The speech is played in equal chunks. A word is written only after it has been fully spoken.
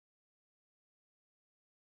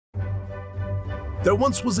There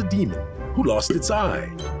once was a demon who lost its eye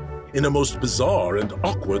in a most bizarre and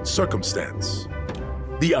awkward circumstance.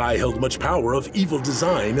 The eye held much power of evil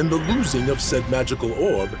design, and the losing of said magical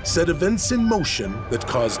orb set events in motion that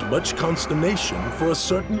caused much consternation for a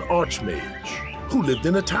certain archmage who lived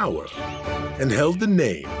in a tower and held the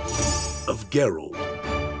name of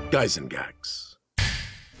Gyzaengaxx.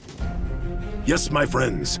 Yes, my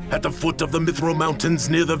friends, at the foot of the Mithril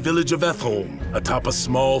Mountains near the village of Etholmm, atop a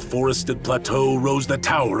small forested plateau rose the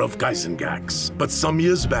Tower of Gyzaengaxx. But some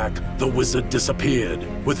years back, the wizard disappeared,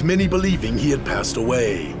 with many believing he had passed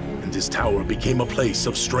away, and his tower became a place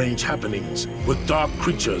of strange happenings, with dark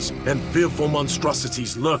creatures and fearful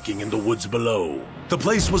monstrosities lurking in the woods below. The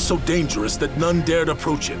place was so dangerous that none dared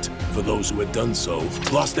approach it, for those who had done so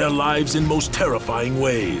lost their lives in most terrifying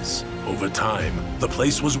ways. Over time, the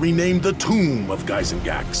place was renamed the Tomb of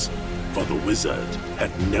Gyzaengaxx, for the wizard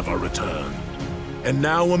had never returned. And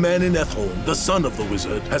now a man in Etholmm, the son of the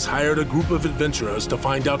wizard, has hired a group of adventurers to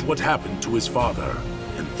find out what happened to his father.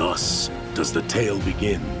 And thus does the tale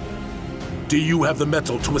begin. Do you have the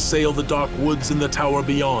mettle to assail the dark woods in the tower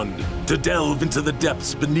beyond, to delve into the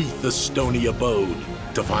depths beneath the stony abode,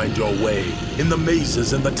 to find your way in the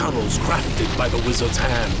mazes and the tunnels crafted by the wizard's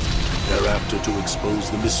hand, thereafter to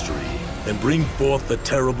expose the mystery and bring forth the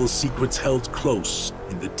terrible secrets held close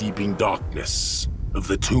in the deeping darkness of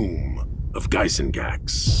the Tomb of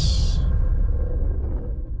Gyzaengaxx?